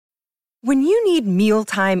When you need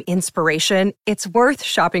mealtime inspiration, it's worth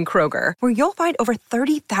shopping Kroger, where you'll find over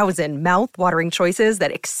 30,000 mouth-watering choices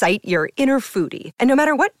that excite your inner foodie. And no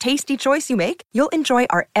matter what tasty choice you make, you'll enjoy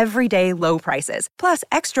our everyday low prices, plus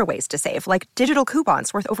extra ways to save, like digital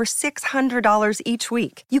coupons worth over $600 each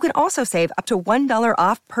week. You can also save up to $1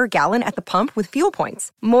 off per gallon at the pump with fuel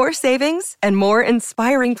points. More savings and more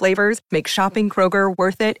inspiring flavors make shopping Kroger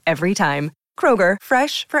worth it every time. Kroger,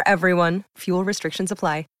 fresh for everyone. Fuel restrictions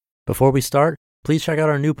apply. Before we start, please check out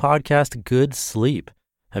our new podcast, Good Sleep.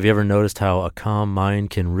 Have you ever noticed how a calm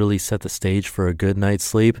mind can really set the stage for a good night's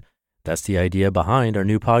sleep? That's the idea behind our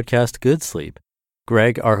new podcast, Good Sleep.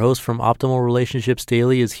 Greg, our host from Optimal Relationships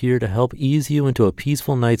Daily, is here to help ease you into a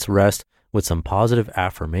peaceful night's rest with some positive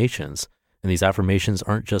affirmations. And these affirmations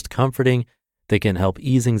aren't just comforting, they can help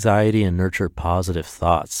ease anxiety and nurture positive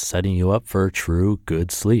thoughts, setting you up for true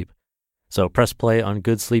good sleep. So press play on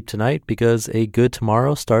Good Sleep tonight, because a good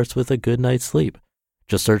tomorrow starts with a good night's sleep.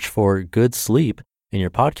 Just search for Good Sleep in your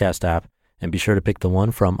podcast app and be sure to pick the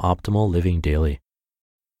one from Optimal Living Daily.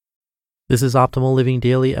 This is Optimal Living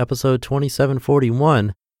Daily, episode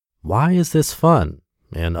 2741. Why is this fun?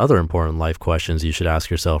 And other important life questions you should ask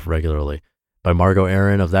yourself regularly. By Margo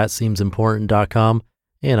Aaron of ThatSeemsImportant.com.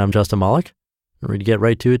 And I'm Justin Malik. We're going to get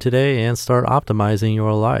right to it today and start optimizing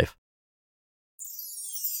your life.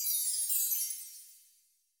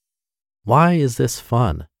 Why is this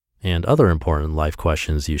fun? And other important life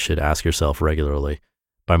questions you should ask yourself regularly.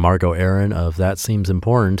 By Margo Aaron of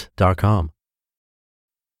ThatSeemsImportant.com.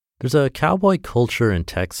 There's a cowboy culture in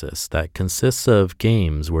Texas that consists of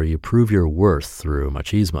games where you prove your worth through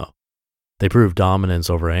machismo. They prove dominance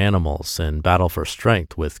over animals and battle for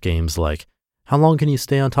strength with games like, how long can you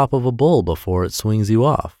stay on top of a bull before it swings you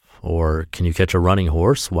off? Or can you catch a running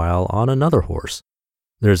horse while on another horse?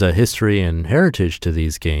 There's a history and heritage to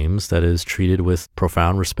these games that is treated with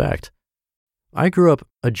profound respect. I grew up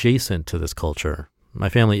adjacent to this culture. My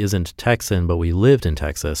family isn't Texan, but we lived in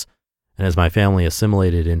Texas. And as my family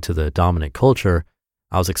assimilated into the dominant culture,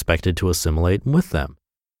 I was expected to assimilate with them.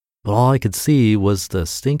 But all I could see was the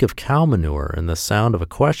stink of cow manure and the sound of a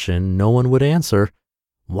question no one would answer.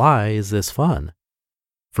 Why is this fun?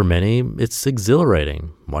 For many, it's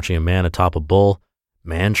exhilarating. Watching a man atop a bull,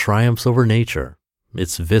 man triumphs over nature.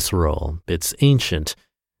 It's visceral, it's ancient,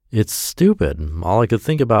 it's stupid. All I could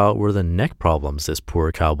think about were the neck problems this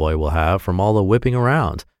poor cowboy will have from all the whipping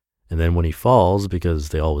around. And then when he falls, because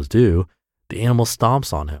they always do, the animal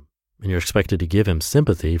stomps on him, and you're expected to give him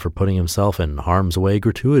sympathy for putting himself in harm's way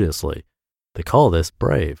gratuitously. They call this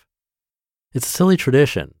brave. It's a silly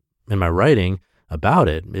tradition, and my writing about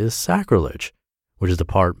it is sacrilege, which is the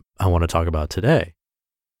part I want to talk about today.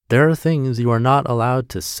 There are things you are not allowed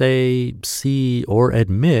to say, see, or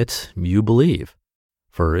admit you believe.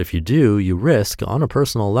 For if you do, you risk, on a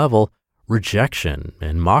personal level, rejection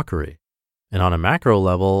and mockery. And on a macro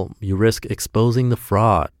level, you risk exposing the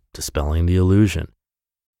fraud, dispelling the illusion.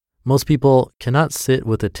 Most people cannot sit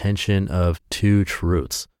with the tension of two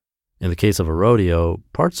truths. In the case of a rodeo,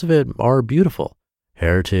 parts of it are beautiful.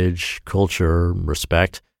 Heritage, culture,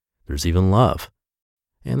 respect, there's even love.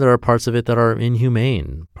 And there are parts of it that are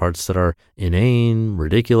inhumane, parts that are inane,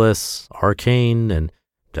 ridiculous, arcane, and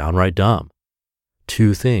downright dumb.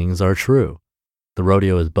 Two things are true. The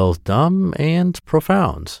rodeo is both dumb and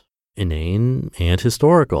profound, inane and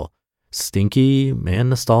historical, stinky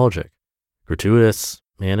and nostalgic, gratuitous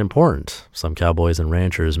and important. Some cowboys and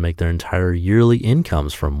ranchers make their entire yearly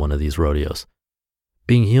incomes from one of these rodeos.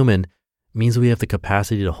 Being human means we have the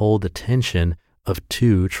capacity to hold the tension of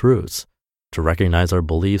two truths. To recognize our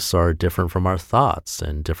beliefs are different from our thoughts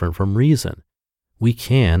and different from reason. We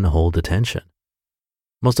can hold attention.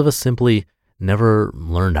 Most of us simply never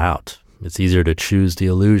learned out. It's easier to choose the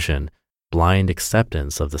illusion, blind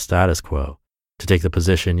acceptance of the status quo, to take the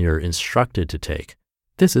position you're instructed to take.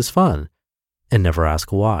 This is fun, and never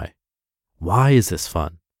ask why. Why is this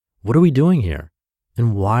fun? What are we doing here?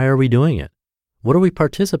 And why are we doing it? What are we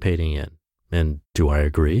participating in? And do I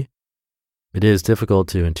agree? It is difficult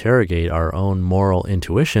to interrogate our own moral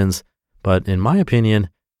intuitions, but in my opinion,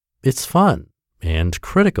 it's fun and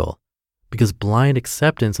critical, because blind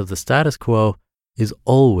acceptance of the status quo is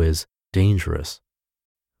always dangerous.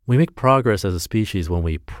 We make progress as a species when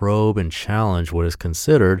we probe and challenge what is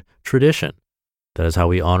considered tradition. That is how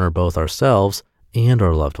we honor both ourselves and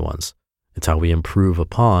our loved ones. It's how we improve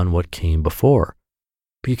upon what came before.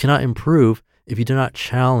 But you cannot improve if you do not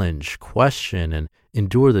challenge, question, and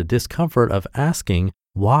endure the discomfort of asking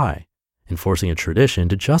why and forcing a tradition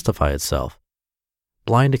to justify itself.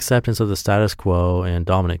 Blind acceptance of the status quo and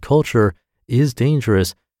dominant culture is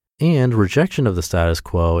dangerous, and rejection of the status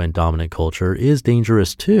quo and dominant culture is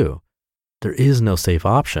dangerous too, There is no safe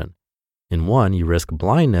option. In one, you risk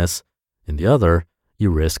blindness. In the other, you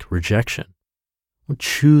risk rejection. Well,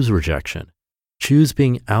 choose rejection. Choose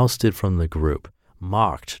being ousted from the group,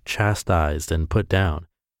 mocked, chastised, and put down.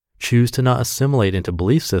 Choose to not assimilate into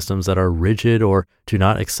belief systems that are rigid or do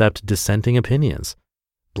not accept dissenting opinions.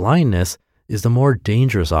 Blindness is the more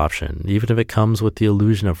dangerous option, even if it comes with the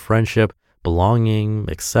illusion of friendship, belonging,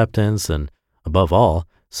 acceptance, and, above all,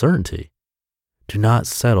 certainty. Do not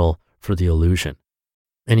settle for the illusion.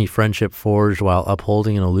 Any friendship forged while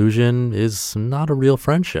upholding an illusion is not a real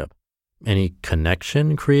friendship. Any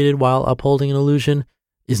connection created while upholding an illusion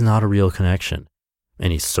is not a real connection.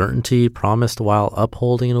 Any certainty promised while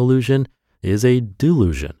upholding an illusion is a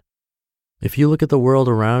delusion. If you look at the world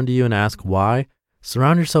around you and ask why,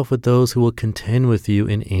 surround yourself with those who will contend with you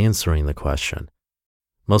in answering the question.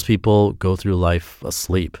 Most people go through life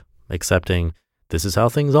asleep, accepting this is how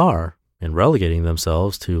things are, and relegating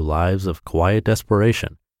themselves to lives of quiet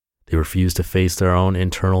desperation. They refuse to face their own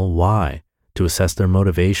internal why, to assess their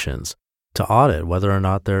motivations, to audit whether or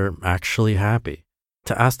not they're actually happy,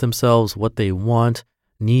 to ask themselves what they want,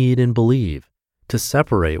 need, and believe, to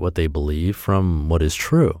separate what they believe from what is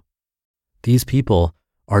true. These people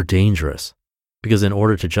are dangerous because in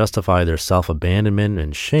order to justify their self-abandonment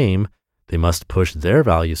and shame, they must push their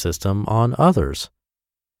value system on others.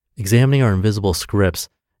 Examining our invisible scripts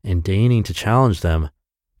and deigning to challenge them,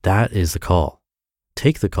 that is the call.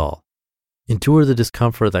 Take the call. Endure the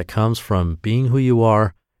discomfort that comes from being who you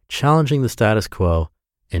are, challenging the status quo,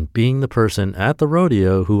 and being the person at the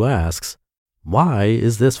rodeo who asks, why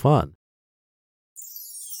is this fun?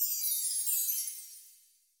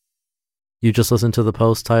 You just listened to the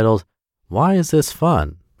post titled, Why is this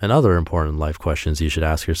fun? And other important life questions you should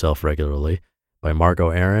ask yourself regularly by Margo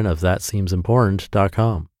Aaron of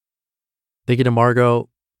thatseemsimportant.com. Thank you to Margo.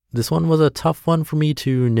 This one was a tough one for me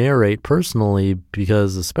to narrate personally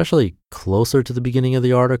because especially closer to the beginning of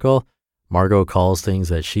the article, Margo calls things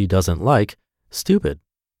that she doesn't like stupid,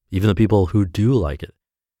 even the people who do like it.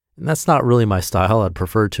 And that's not really my style. I'd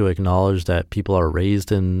prefer to acknowledge that people are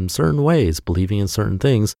raised in certain ways, believing in certain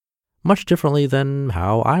things, much differently than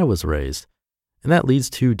how I was raised. And that leads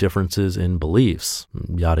to differences in beliefs,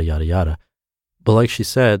 yada, yada, yada. But like she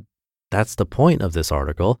said, that's the point of this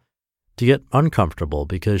article, to get uncomfortable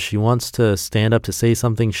because she wants to stand up to say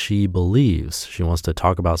something she believes. She wants to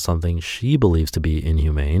talk about something she believes to be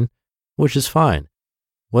inhumane, which is fine.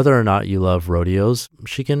 Whether or not you love rodeos,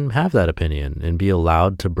 she can have that opinion and be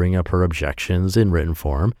allowed to bring up her objections in written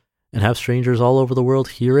form and have strangers all over the world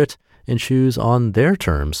hear it and choose on their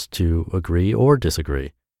terms to agree or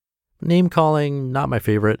disagree. Name calling, not my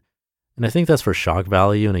favorite. And I think that's for shock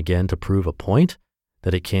value and again to prove a point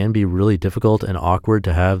that it can be really difficult and awkward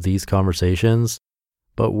to have these conversations.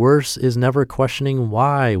 But worse is never questioning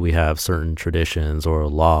why we have certain traditions or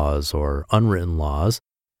laws or unwritten laws,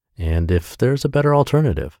 and if there's a better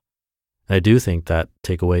alternative. I do think that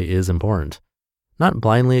takeaway is important. Not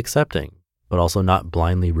blindly accepting, but also not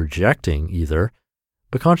blindly rejecting either,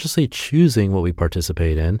 but consciously choosing what we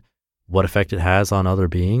participate in, what effect it has on other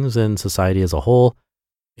beings and society as a whole,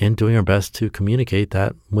 and doing our best to communicate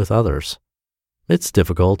that with others. It's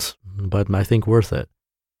difficult, but I think worth it.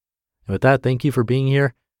 And with that, thank you for being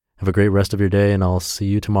here. Have a great rest of your day, and I'll see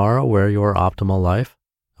you tomorrow where your optimal life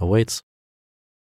awaits.